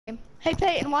Hey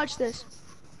Peyton, watch this.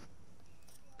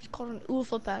 It's called an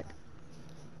UFO pack.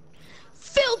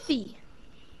 Filthy!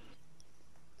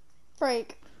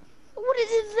 Frank. What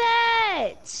is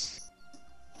that?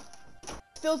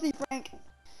 Filthy Frank.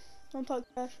 Don't talk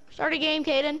trash. Start a game,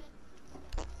 Caden.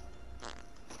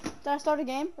 Did I start a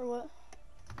game or what?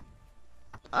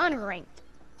 Unranked.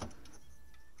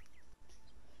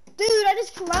 Dude, I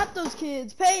just clapped those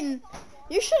kids. Peyton,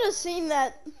 you should have seen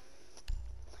that.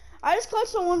 I just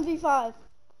clutched a 1v5.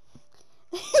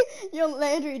 Yo,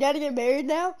 Landry, daddy get married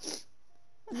now?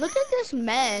 Look at this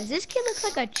mess. This kid looks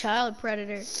like a child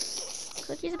predator. Looks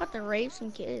like he's about to rape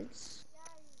some kids.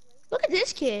 Look at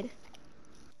this kid.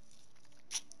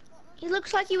 He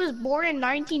looks like he was born in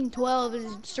 1912 and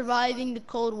is surviving the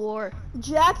Cold War.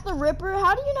 Jack the Ripper?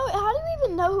 How do you know? How do you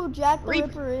even know who Jack the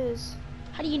Ripper is?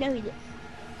 How do you know he did?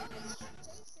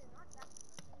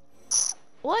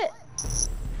 What?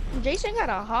 Jason got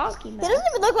a hockey mask. He doesn't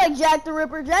even look like Jack the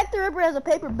Ripper. Jack the Ripper has a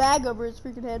paper bag over his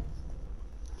freaking head.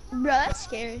 Bro, that's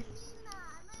scary.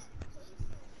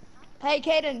 Hey,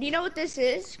 Caden, do you know what this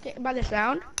is by the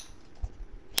sound?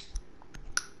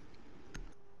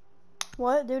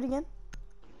 What? Do it again.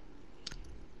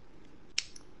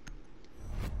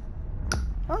 I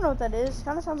don't know what that is.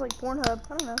 Kind of sounds like Pornhub.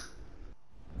 I don't know.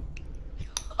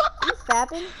 Are you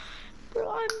fapping? Bro,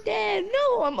 I'm dead.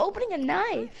 No, I'm opening a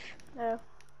knife. No.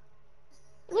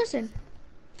 Listen.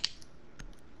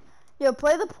 Yo,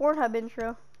 play the Pornhub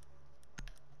intro.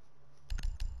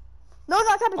 No,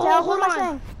 not Capital. Oh, What hold am I on.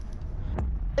 saying?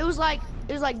 It was like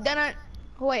dun.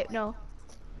 Oh, wait, no.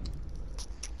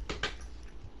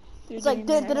 It's like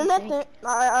dun dun dun dun.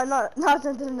 Not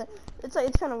dun dun dun. It's like,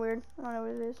 it's kind of weird. I don't know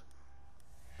what it is.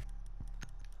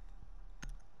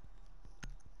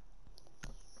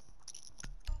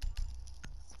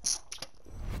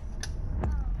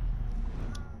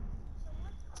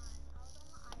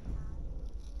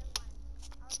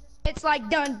 It's like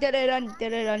dun dun dun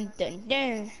dun dun dun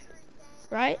dun.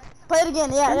 Right? Play it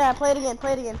again. Yeah, play it again.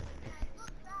 Play it again.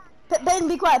 Peyton,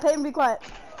 be quiet. Peyton, be quiet.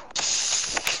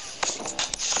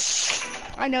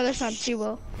 I know that's not too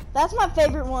well. That's my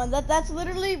favorite one. That's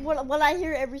literally what I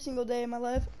hear every single day in my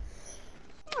life.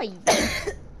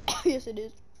 Yes, it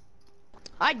is.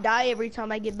 I die every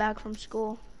time I get back from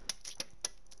school.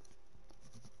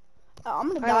 Oh, I'm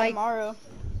gonna die tomorrow.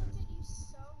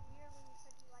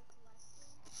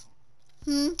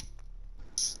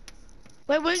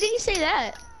 Wait, when did you say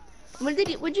that?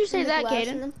 Would you say that,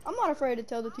 Caden? I'm not afraid to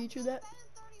tell the teacher that.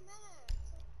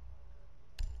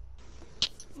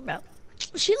 No.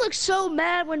 She looked so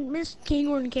mad when Miss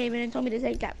Kinghorn came in and told me to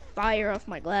take that fire off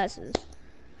my glasses.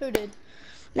 Who did?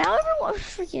 Now everyone,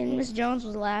 freaking Miss Jones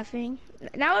was laughing.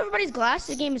 Now everybody's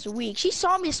glasses game is weak. She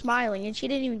saw me smiling and she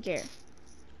didn't even care.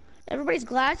 Everybody's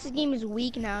glasses game is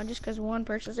weak now just because one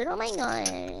person said, "Oh my god,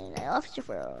 I left you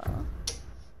for a while."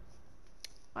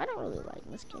 I don't really like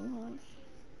Miss Kinghorn.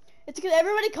 It's because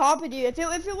everybody copied you. If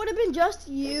it would have been just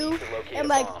you and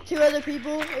like 2 other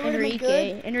people, it would have been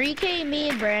good. Enrique, me,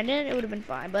 and Brandon, it would have been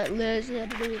fine. But Liz had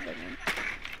to do with it.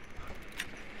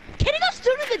 Can he go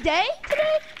student of the day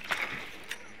today?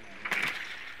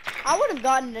 I would have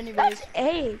gotten it anyways. That's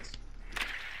AIDS.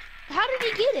 How did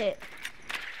he get it?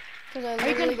 Because I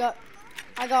literally got.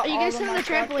 I got. Are you gonna sit on the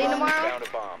trampoline tomorrow?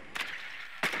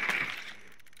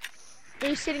 Are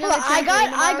you sitting on the trampoline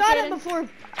tomorrow? I got it before.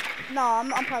 No,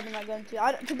 I'm probably not going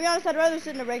to. To be honest, I'd rather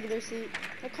sit in a regular seat.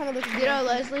 That kind of looks. Did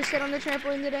Leslie sit on the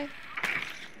trampoline today?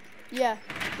 Yeah,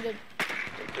 she did.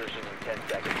 Insertion in 10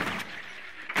 seconds.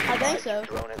 I think so.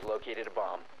 Drone has located a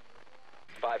bomb.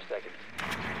 5 seconds.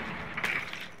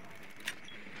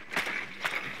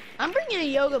 I'm bringing a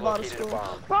yoga ball to school.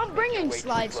 Bro, I'm bringing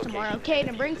slides tomorrow.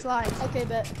 Caden, bring slides. Okay,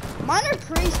 bet. Mine are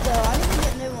creased though. I need to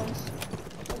get new ones.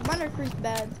 Mine are creased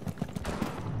bad.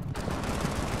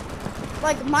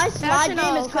 Like my slide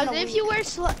game is kind of if you wear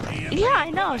yeah,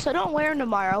 I know. So don't wear them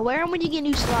tomorrow. Wear them when you get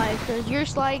new slides, because your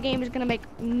slide game is gonna make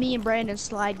me and Brandon's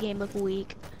slide game look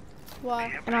weak.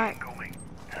 Why? And my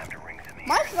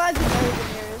slides are better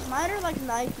than yours. Mine are like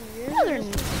Nike.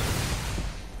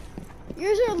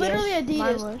 Yours are literally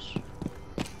Adidas.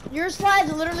 Your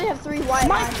slides literally have 3 white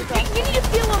lines. You need to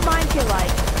feel what mine feel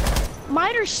like.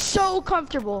 Mine are so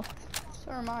comfortable. So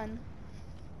are mine.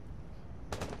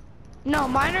 No,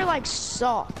 mine are like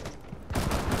soft.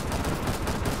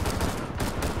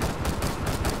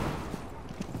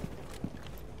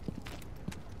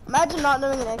 Imagine not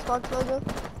knowing an Xbox logo.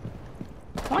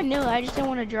 Oh, I knew it. I just didn't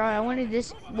want to draw it. I wanted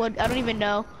this. What? I don't even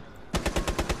know. The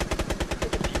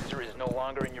diffuser is no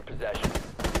longer in your possession.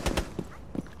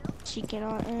 She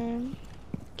cannot. Caden,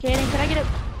 can I get a?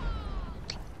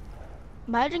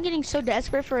 Imagine getting so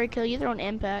desperate for a kill, you throw an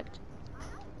impact.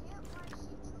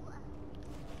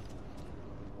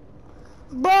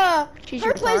 Bruh, She's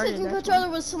her retarded, PlayStation that's controller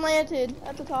was slanted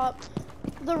at the top.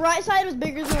 The right side was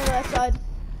bigger than the left side.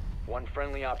 One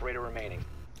friendly operator remaining.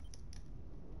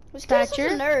 This kid is such a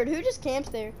Thatcher? nerd. Who just camps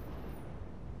there?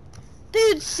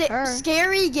 Dude, Her.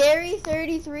 Scary Gary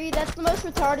 33. That's the most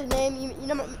retarded name. You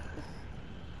know.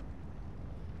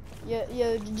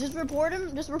 Yeah. Just report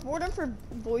him. Just report him for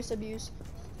voice abuse.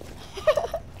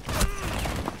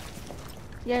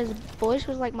 Yeah, his voice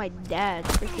was like my dad's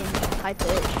freaking high pitch.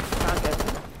 Not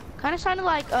joking. Kind of sounded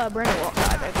like Brandon Walker.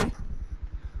 Not joking.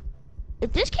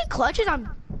 If this kid clutches, I'm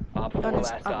Op 4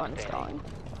 last stop uninstalling.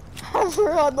 I'm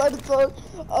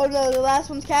Oh no, the last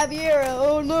one's Caviera.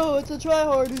 Oh no, it's a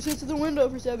tryhard who sits at the window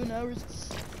for 7 hours.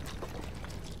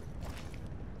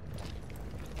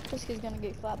 This kid's gonna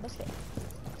get flat basket.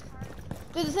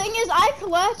 Dude, the thing is, I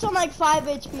clutched on like 5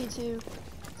 HP too.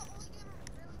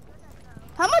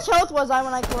 How much health was I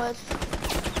when I clutched?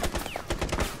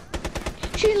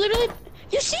 She literally,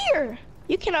 you see her.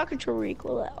 You cannot control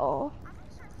recoil at all.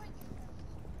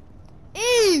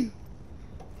 Ew!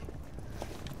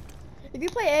 If you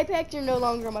play Apex, you're no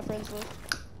longer on my friends list.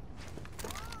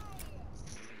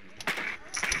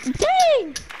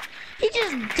 Dang! He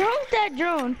just dunked that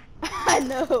drone. I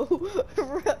know.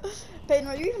 Peyton,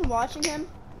 are you even watching him?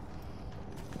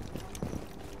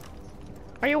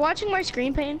 Are you watching my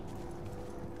screen, Payne?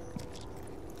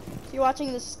 You're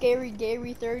watching the Scary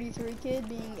Gary 33 kid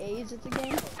being AIDS at the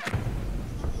game?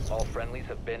 All friendlies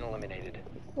have been eliminated.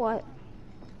 What?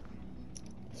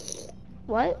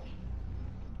 What?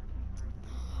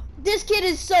 This kid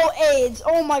is so AIDS.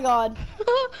 Oh my god.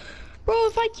 Bro,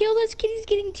 if I kill this kid, he's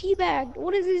getting teabagged.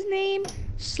 What is his name?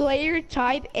 Slayer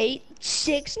type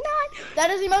 869.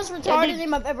 That is the most retarded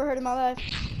name I've ever heard in my life.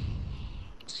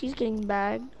 He's getting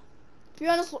bagged. To be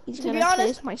honest, He's to gonna be honest,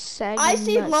 kiss my sag.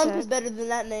 Icy Lump is better than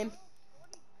that name.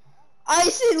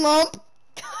 Icy Lump.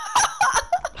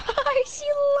 Icy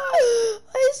Lump.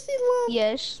 Icy Lump.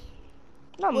 Yes.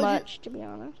 Not What'd you- much, to be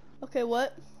honest. Okay,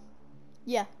 what?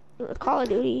 Yeah. Call of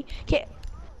Duty. Okay.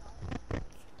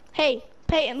 Hey,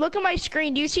 Peyton, look at my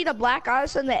screen. Do you see the black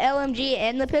ice and the LMG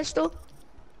and the pistol?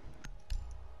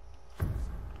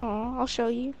 Oh, I'll show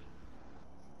you.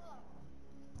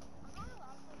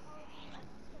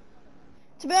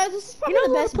 To be honest, this is probably You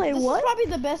know the who I best. play This what? is probably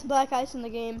the best black ice in the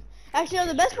game. Actually, no,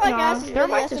 the best black Nah, ice is their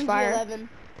really mic is fire. SMG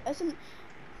 11.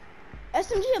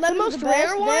 SMG 11 The is most the best.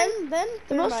 rare one? Then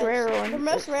The most Thermite's. rare one. The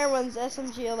most rare one's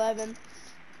SMG 11.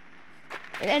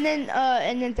 And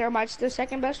then Thermite's the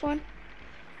second best one.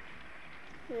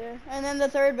 Yeah, and then the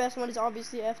third best one is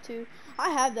obviously F2. I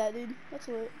have that, dude. That's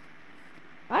lit.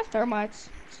 I have Thermites.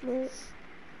 It's lit.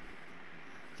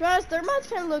 To be honest, Thermite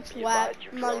kind of looks Be whack. advised,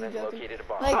 your I'm not drone even has joking. located a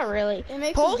bomb. Like, Not really. it makes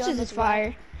his gun Pulses look is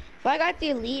fire. If I got the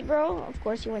elite, bro, of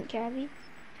course you went Cavi.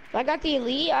 If I got the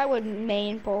elite, I would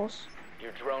main Pulse.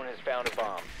 Your drone has found a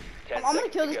bomb. 10 I'm gonna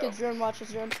seconds kill to this go. kid's drone. Watch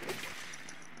this drone.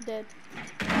 Dead.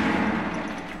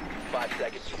 5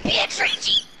 seconds. It's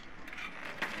Richie!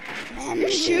 Your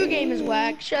shoe game is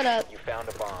whack. Shut up. You found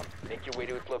a bomb. Make your way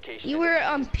to its location. You were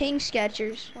pink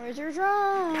Skechers. Where's your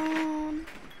drone?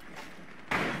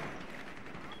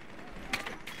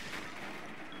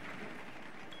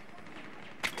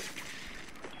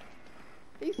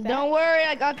 Are you fat? Don't worry,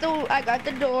 I got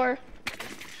the door.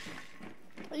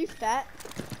 Are you fat?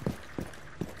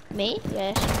 Me?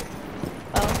 Yes.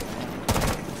 Oh.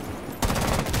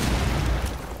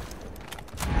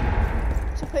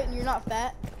 So Peyton, you're not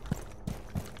fat?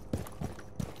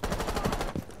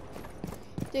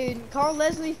 Dude, call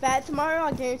Leslie fat tomorrow,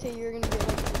 I guarantee you're gonna get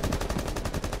like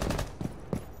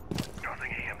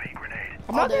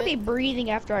I'm not gonna be breathing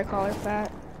after I call her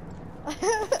fat.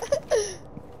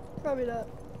 Probably not.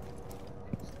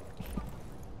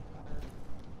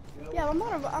 Yeah, I'm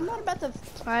not about to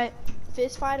Alright.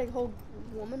 fist fight a whole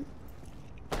woman.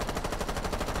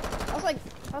 That's like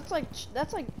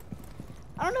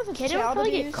I don't know if it's Kid, it'll child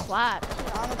probably abuse. get clapped.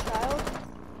 Yeah, I'm a child.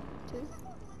 Too.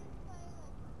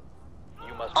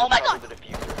 You must Oh my recover God! the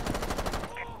diffuser.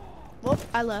 Whoop,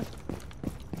 I left.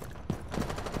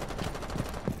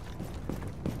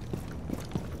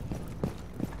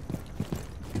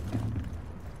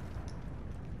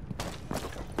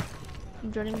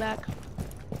 I'm joining back.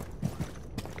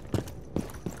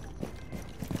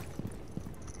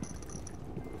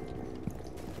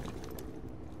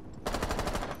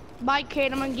 Bye,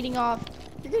 Kate. I'm getting off.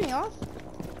 You're getting off?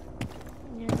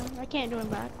 Yeah, I can't join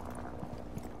back.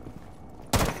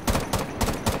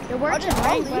 It works I'll at just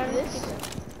rank, leave but I don't this. think it-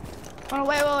 Oh,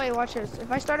 wait, watch this.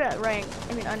 If I start at rank,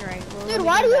 I mean unranked. will it let Dude, me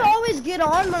why go do you back? always get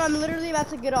on when I'm literally about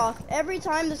to get off? Every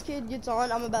time this kid gets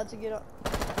on, I'm about to get off.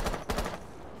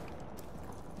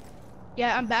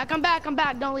 Yeah, I'm back,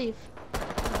 don't leave.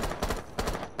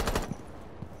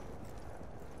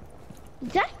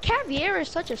 That Caviar is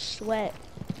such a sweat.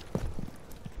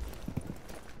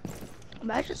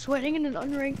 Imagine sweating in an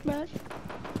unranked match.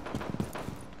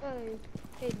 Hey,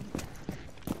 Hayden.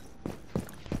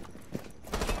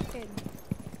 Hayden.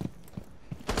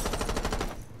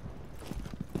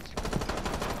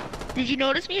 Did you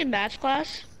notice me in match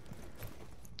class?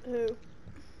 Who?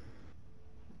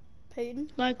 Peyton?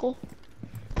 Michael.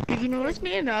 Did you notice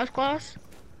me in math class?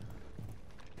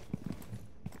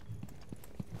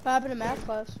 What happened in math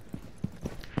class?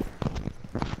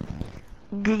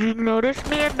 Did you notice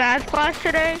me in math class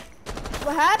today?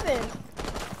 What happened?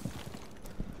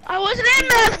 I wasn't in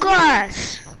math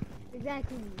class!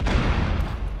 Exactly.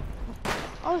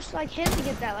 I was like hinting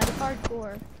at that, like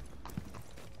hardcore.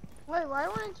 Wait, why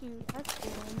weren't you? That's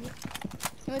cool.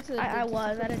 He went to the I dentist.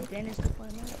 was at a dentist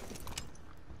appointment.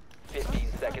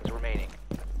 15 seconds remaining.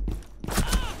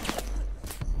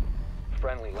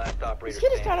 Friendly, last operator This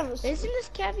kid is kind standing. of a Isn't this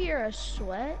Caviar a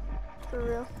sweat? for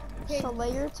real. Okay.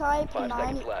 Slayer type, 5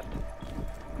 seconds 90. left.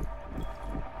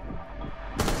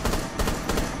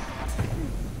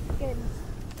 Hayden.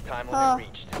 Time limit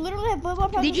reached. Literally have football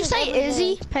Did you practices say every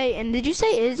Izzy? day. Peyton, did you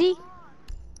say Izzy?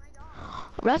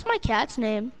 That's my cat's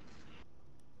name.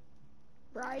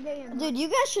 Friday and Dude, you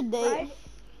guys should date.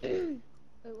 Wait,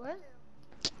 what?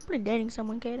 I'm dating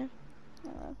someone, Kaden.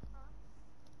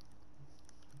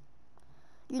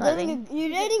 You're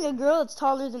dating a girl that's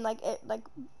taller than like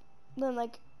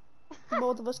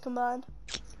both of us combined.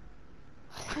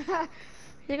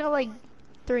 She got like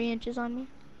 3 inches on me.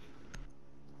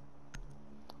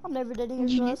 I'm never dating a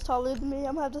You girl need- that's taller than me.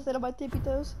 I'm gonna have to sit on my tippy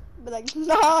toes. Be like,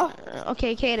 nah.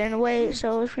 Okay, Kaden, wait,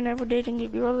 so if you're never dating a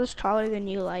girl that's taller than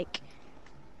you, like,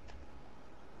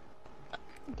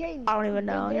 Hayden, I don't even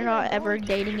know. the You're days I not don't- ever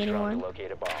dating Drone to anyone.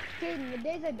 locate a bomb. Hayden, the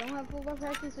days I don't have football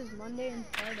practice is Monday and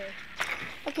Friday.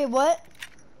 Okay, what?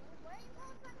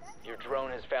 Your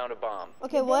drone has found a bomb.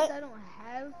 Okay, The what? days I don't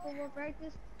have football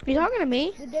practice. You talking to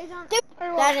me? The days on.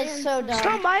 That is so It's dumb.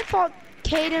 not my fault,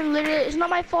 Kaden, literally, it's not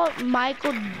my fault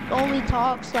Michael only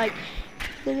talks, like,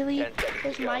 literally, 10 seconds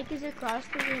his to go. mic is across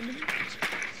the room. And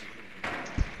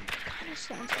kind of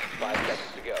sounds like 5 seconds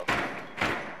to go.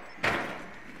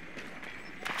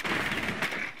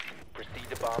 Proceed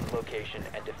to bomb location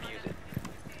and defuse it.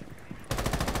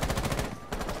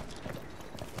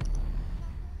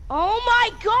 Oh my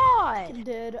god!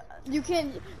 Dude, you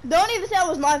can't. Don't even say it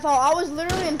was my fault. I was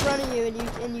literally in front of you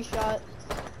and you shot.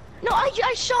 No,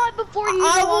 I shot before you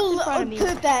I even walked will in front of me.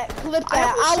 clip that. I will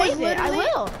I was save it. I literally.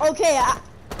 will. Okay,